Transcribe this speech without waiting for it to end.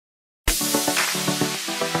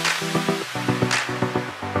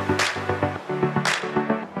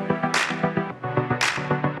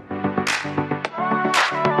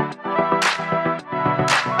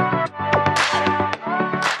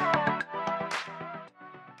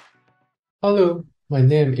Hello, my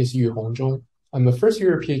name is Yuhong Zhong. I'm a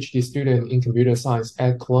first-year PhD student in computer science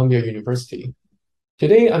at Columbia University.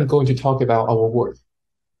 Today, I'm going to talk about our work,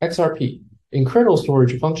 XRP, In-Kernel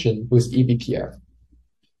Storage Function with eBPF.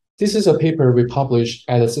 This is a paper we published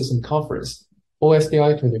at a system conference,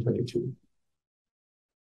 OSDI 2022.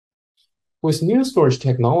 With new storage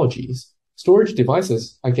technologies, storage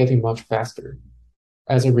devices are getting much faster.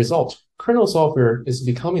 As a result, kernel software is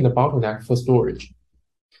becoming the bottleneck for storage.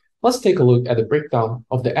 Let's take a look at the breakdown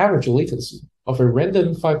of the average latency of a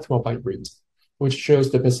random 512-byte read, which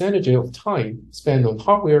shows the percentage of time spent on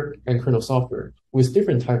hardware and kernel software with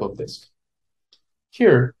different type of disk.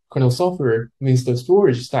 Here, kernel software means the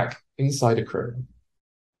storage stack inside the kernel.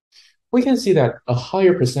 We can see that a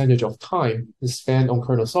higher percentage of time is spent on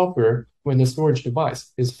kernel software when the storage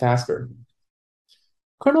device is faster.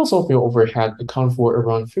 Kernel software overhead accounts for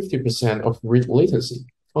around 50% of read latency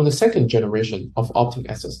on the second generation of Optic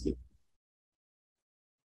SSD.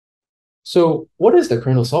 So what is the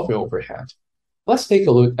kernel software overhead? Let's take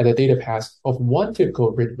a look at the data path of one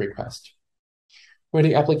typical read request. When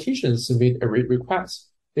the application submits a read request,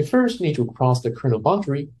 they first need to cross the kernel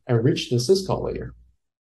boundary and reach the syscall layer.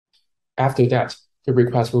 After that, the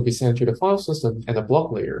request will be sent to the file system and the block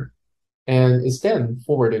layer, and is then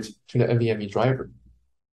forwarded to the NVMe driver.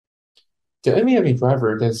 The NVMe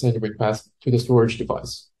driver then sends the request to the storage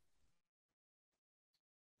device.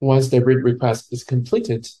 Once the read request is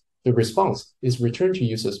completed, the response is returned to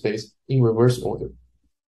user space in reverse order.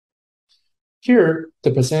 Here, the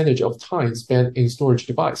percentage of time spent in storage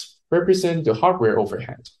device represents the hardware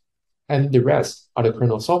overhead, and the rest are the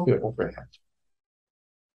kernel software overhead.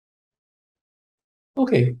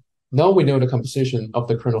 Okay, now we know the composition of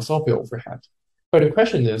the kernel software overhead, but the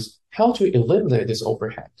question is how to eliminate this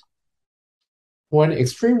overhead. One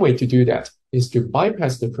extreme way to do that is to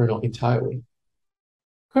bypass the kernel entirely.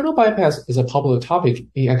 Kernel bypass is a popular topic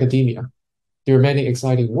in academia. There are many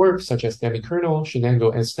exciting works such as demi-kernel,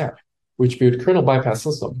 Shenango, and Snap, which build kernel bypass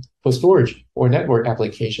systems for storage or network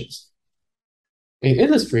applications. In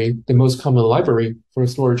industry, the most common library for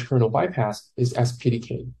storage kernel bypass is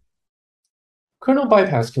SPDK. Kernel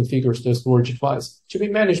bypass configures the storage device to be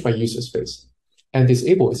managed by user space and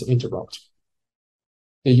disables its interrupt.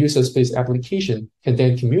 The user space application can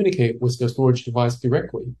then communicate with the storage device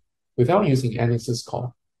directly without using any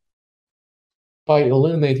syscall. By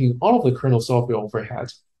eliminating all of the kernel software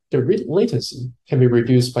overhead, the read latency can be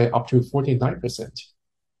reduced by up to 49%.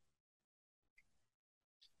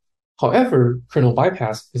 However, kernel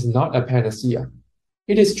bypass is not a panacea.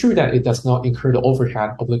 It is true that it does not incur the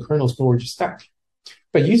overhead of the kernel storage stack.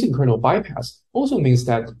 But using kernel bypass also means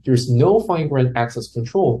that there's no fine-grained access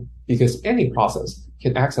control because any process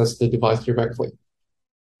can access the device directly.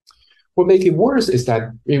 What makes it worse is that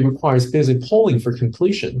it requires busy polling for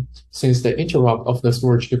completion since the interrupt of the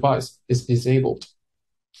storage device is disabled.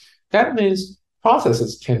 That means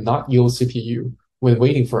processes cannot use CPU when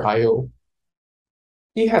waiting for I/O.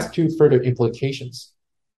 It has two further implications.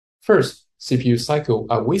 First, CPU cycles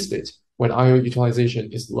are wasted when I/O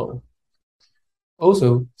utilization is low.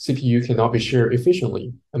 Also, CPU cannot be shared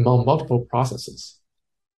efficiently among multiple processes.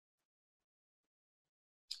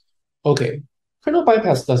 Okay, kernel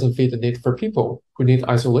bypass doesn't fit the need for people who need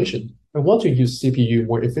isolation and want to use CPU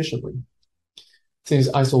more efficiently.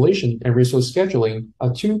 Since isolation and resource scheduling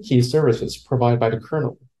are two key services provided by the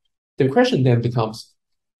kernel, the question then becomes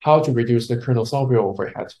how to reduce the kernel software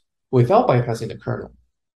overhead without bypassing the kernel.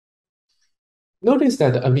 Notice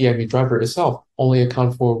that the NVMe driver itself only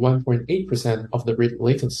accounts for 1.8% of the read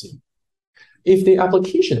latency. If the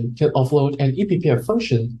application can offload an eBPF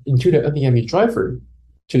function into the NVMe driver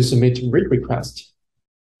to submit read request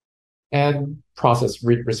and process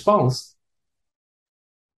read response,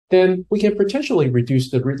 then we can potentially reduce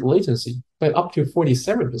the read latency by up to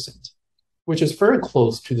 47%, which is very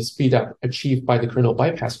close to the speedup achieved by the kernel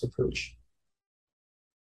bypass approach.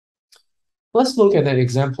 Let's look at an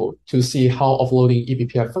example to see how offloading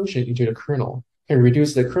eBPF function into the kernel can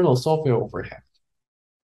reduce the kernel software overhead.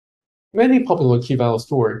 Many popular key-value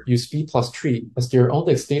stores use B+tree as their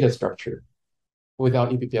index data structure.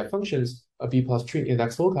 Without eBPF functions, a B+tree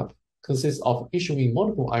index lookup consists of issuing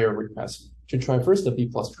multiple I/O requests to traverse the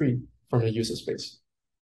B+tree from the user space.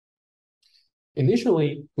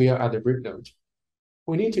 Initially, we are at the read node.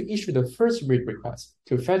 We need to issue the first read request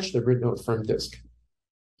to fetch the read node from disk.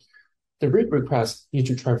 The read request needs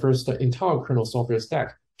to traverse the entire kernel software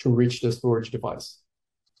stack to reach the storage device.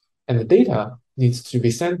 And the data needs to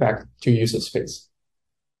be sent back to user space.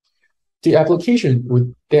 The application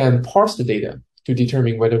would then parse the data to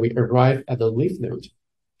determine whether we arrive at the leaf node.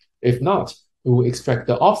 If not, we will extract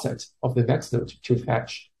the offset of the next node to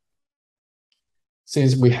fetch.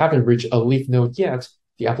 Since we haven't reached a leaf node yet,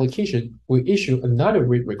 the application will issue another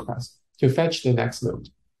read request to fetch the next node.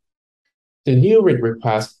 The new read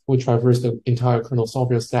request will traverse the entire kernel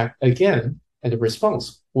software stack again, and the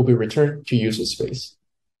response will be returned to user space.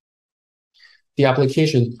 The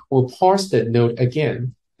application will parse that node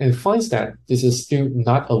again and finds that this is still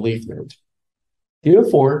not a leaf node.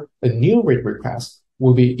 Therefore, a new read request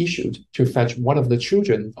will be issued to fetch one of the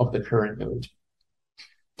children of the current node.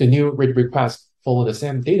 The new read request follows the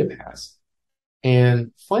same data path.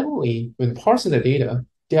 And finally, when parsing the data,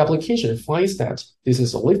 the application finds that this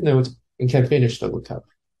is a leaf node and can finish the lookup.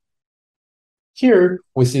 Here,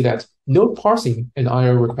 we see that node parsing and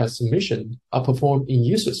IO request submission are performed in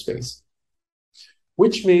user space,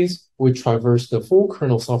 which means we traverse the full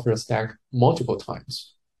kernel software stack multiple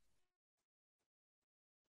times.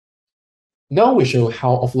 Now we show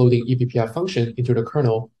how offloading eBPF function into the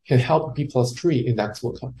kernel can help B+3 index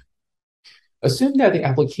lookup. Assume that the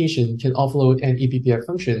application can offload an eBPF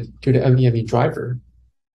function to the NVMe driver.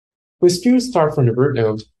 We still start from the root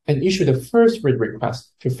node and issue the first read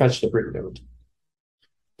request to fetch the root node.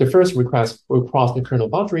 The first request will cross the kernel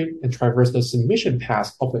boundary and traverse the submission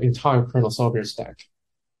path of the entire kernel software stack.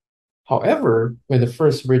 However, when the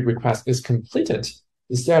first read request is completed,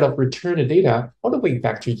 instead of return the data all the way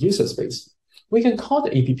back to user space, we can call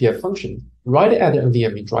the eBPF function right at the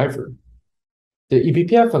NVMe driver. The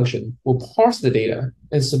eBPF function will parse the data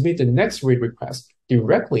and submit the next read request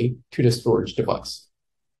directly to the storage device.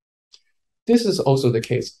 This is also the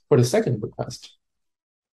case for the second request.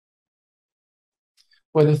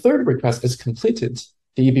 When the third request is completed,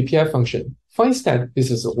 the eBPF function finds that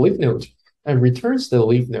this is a leaf node and returns the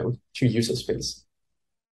leaf node to user space.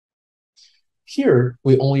 Here,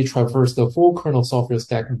 we only traverse the full kernel software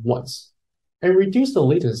stack once and reduce the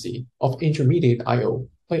latency of intermediate I/O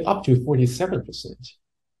by up to 47%.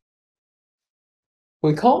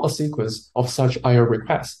 We call a sequence of such I/O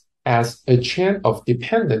requests as a chain of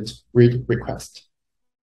dependent read requests.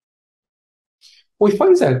 We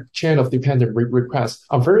find that chain of dependent read requests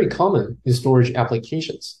are very common in storage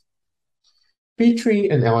applications. B-tree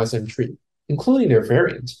and LSM tree, including their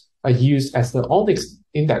variants, are used as the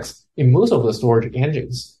index in most of the storage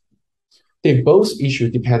engines. They both issue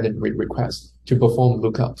dependent read requests to perform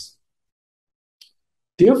lookups.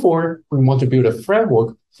 Therefore, we want to build a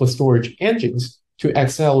framework for storage engines to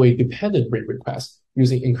accelerate dependent read requests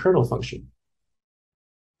using in-kernel function.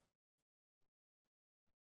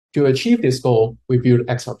 To achieve this goal, we built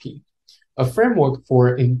XRP, a framework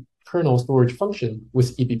for in-kernel storage function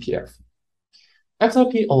with eBPF.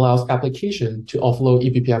 XRP allows application to offload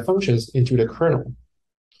eBPF functions into the kernel.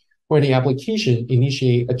 When the application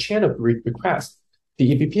initiates a chain of read requests,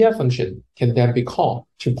 the eBPF function can then be called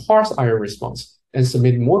to parse IO response and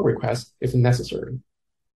submit more requests if necessary.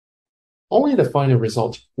 Only the final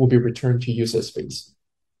result will be returned to user space.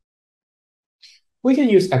 We can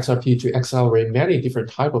use XRP to accelerate many different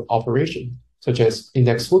types of operations, such as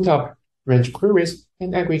index lookup, range queries,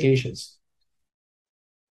 and aggregations.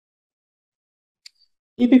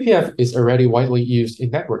 eBPF is already widely used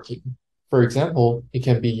in networking. For example, it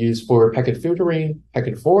can be used for packet filtering,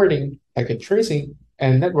 packet forwarding, packet tracing,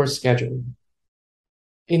 and network scheduling.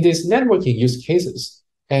 In these networking use cases,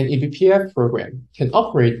 an eBPF program can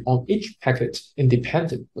operate on each packet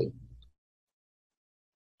independently.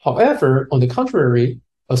 However, on the contrary,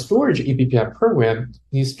 a storage eBPF program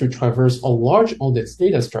needs to traverse a large index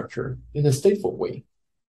data structure in a stateful way.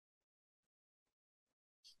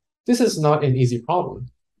 This is not an easy problem.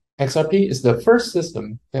 XRP is the first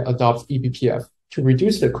system that adopts eBPF to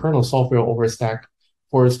reduce the kernel software overstack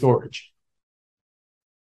for storage.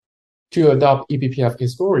 To adopt eBPF in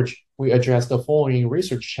storage, we address the following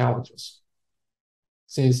research challenges.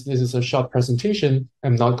 Since this is a short presentation,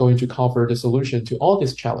 I'm not going to cover the solution to all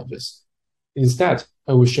these challenges. Instead,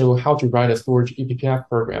 I will show how to write a storage eBPF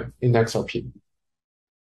program in XRP.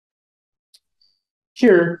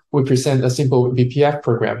 Here, we present a simple eBPF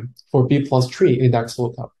program for B+3 index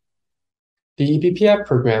lookup. The eBPF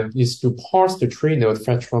program needs to parse the tree node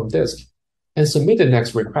fetched from disk and submit the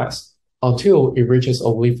next request until it reaches a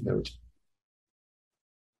leaf node.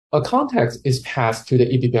 A context is passed to the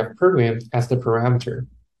eBPF program as the parameter.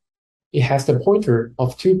 It has the pointer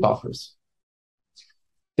of two buffers.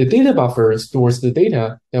 The data buffer stores the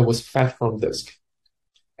data that was fetched from disk,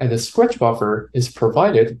 and the scratch buffer is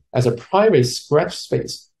provided as a private scratch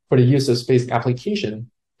space for the user space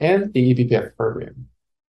application and the eBPF program.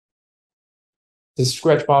 The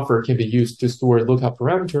scratch buffer can be used to store lookup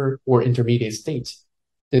parameter or intermediate state.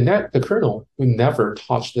 The kernel will never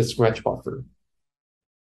touch the scratch buffer.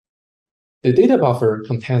 The data buffer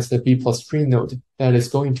contains the B+3 node that is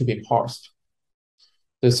going to be parsed.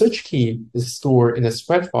 The search key is stored in a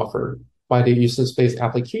spread buffer by the user space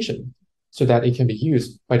application so that it can be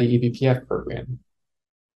used by the eBPF program.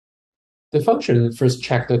 The function first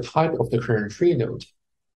checks the type of the current tree node.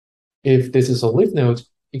 If this is a leaf node,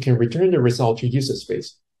 it can return the result to user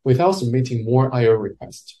space without submitting more I/O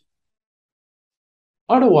requests.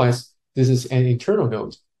 Otherwise, this is an internal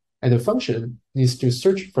node, and the function needs to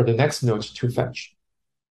search for the next node to fetch.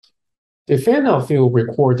 The fanout field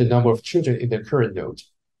records the number of children in the current node.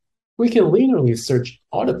 We can linearly search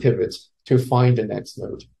all the pivots to find the next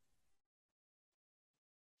node.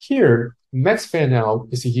 Here, max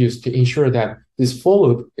fanout is used to ensure that this for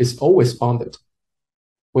loop is always bounded.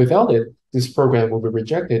 Without it, this program will be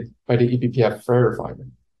rejected by the eBPF verifier.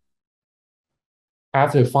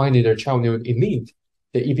 After finding the child node in need,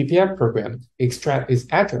 the eBPF program extracts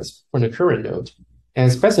its address from the current node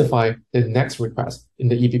and specify the next request in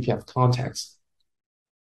the eBPF context.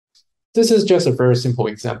 This is just a very simple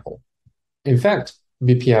example. In fact,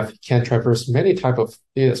 BPF can traverse many types of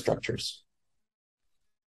data structures.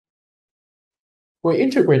 We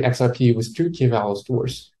integrate XRP with two key-value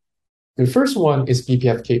stores. The first one is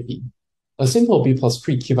BPF-KV, a simple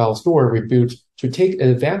B+3 key-value store we built to take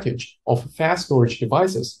advantage of fast storage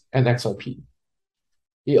devices and XRP.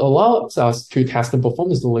 It allows us to test the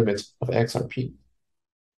performance limit of XRP.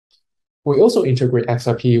 We also integrate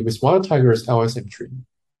XRP with WiredTiger's LSM tree.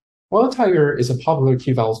 WiredTiger is a popular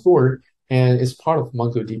key-value store and is part of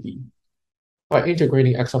MongoDB. By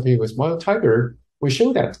integrating XRP with WiredTiger, we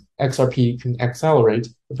show that XRP can accelerate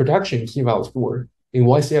the production key-value store in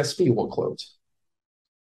YCSP workloads.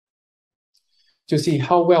 To see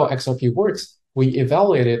how well XRP works, we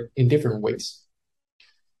evaluate it in different ways.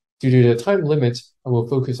 Due to the time limit, I will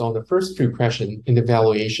focus on the first two questions in the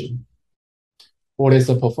evaluation. What is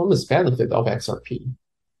the performance benefit of XRP?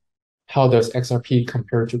 How does XRP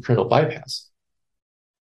compare to kernel bypass?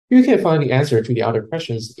 You can find the answer to the other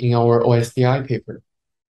questions in our OSDI paper.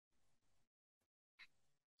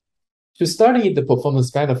 To study the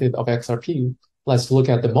performance benefit of XRP, let's look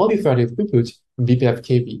at the multi-threaded throughput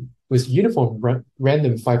BPF-KV with uniform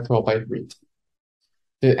random 512 byte read.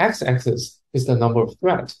 The x-axis is the number of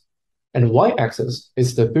threads, and y-axis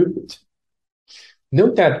is the throughput.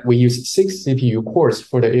 Note that we use 6 CPU cores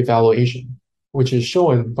for the evaluation, which is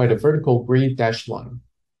shown by the vertical gray dashed line.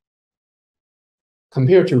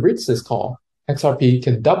 Compared to read-syscall, XRP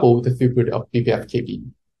can double the throughput of BPF-KV.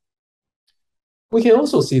 We can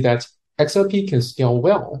also see that XRP can scale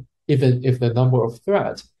well, even if the number of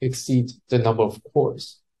threads exceeds the number of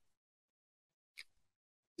cores.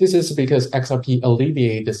 This is because XRP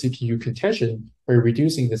alleviates the CPU contention by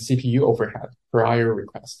reducing the CPU overhead per I/O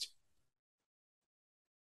request.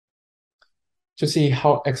 To see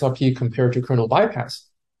how XRP compared to kernel bypass,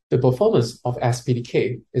 the performance of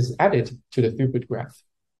SPDK is added to the throughput graph.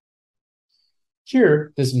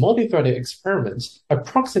 Here, this multi-threaded experiment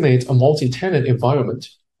approximates a multi-tenant environment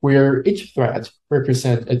where each thread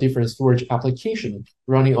represents a different storage application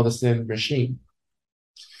running on the same machine.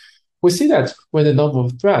 We see that when the number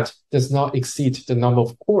of threads does not exceed the number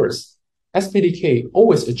of cores, SPDK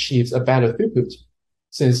always achieves a better throughput,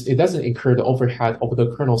 since it doesn't incur the overhead of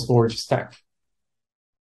the kernel storage stack.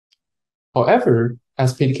 However,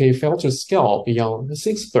 SPDK fails to scale beyond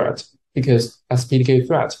 6 threads because SPDK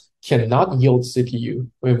threads cannot yield CPU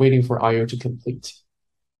when waiting for I/O to complete.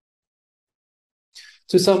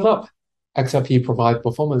 To sum up, XRP provides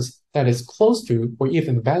performance that is close to or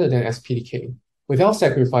even better than SPDK without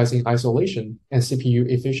sacrificing isolation and CPU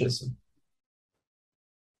efficiency.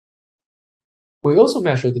 We also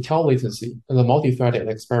measure the tail latency in the multi-threaded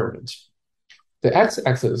experiment. The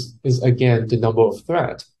x-axis is again the number of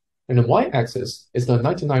threads, and the y-axis is the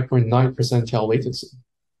 99.9% tail latency.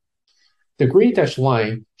 The gray dashed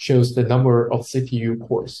line shows the number of CPU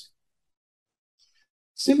cores.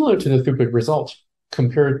 Similar to the throughput result,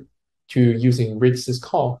 compared to using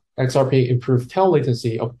read-syscall, XRP improved tail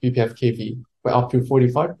latency of BPF-KV by up to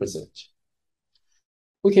 45%.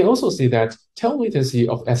 We can also see that tail latency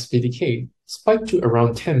of SPDK spiked to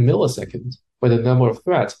around 10 milliseconds when the number of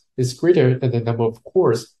threads is greater than the number of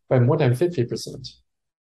cores by more than 50%.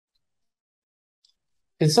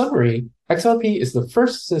 In summary, XRP is the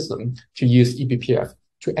first system to use eBPF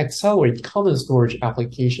to accelerate common storage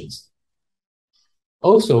applications.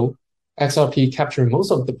 Also, XRP captures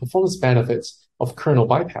most of the performance benefits of kernel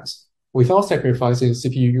bypass without sacrificing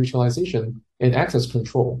CPU utilization and access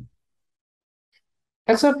control.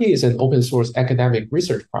 XRP is an open source academic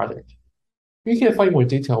research project. You can find more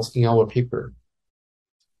details in our paper.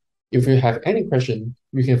 If you have any question,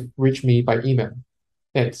 you can reach me by email.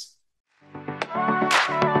 Thanks.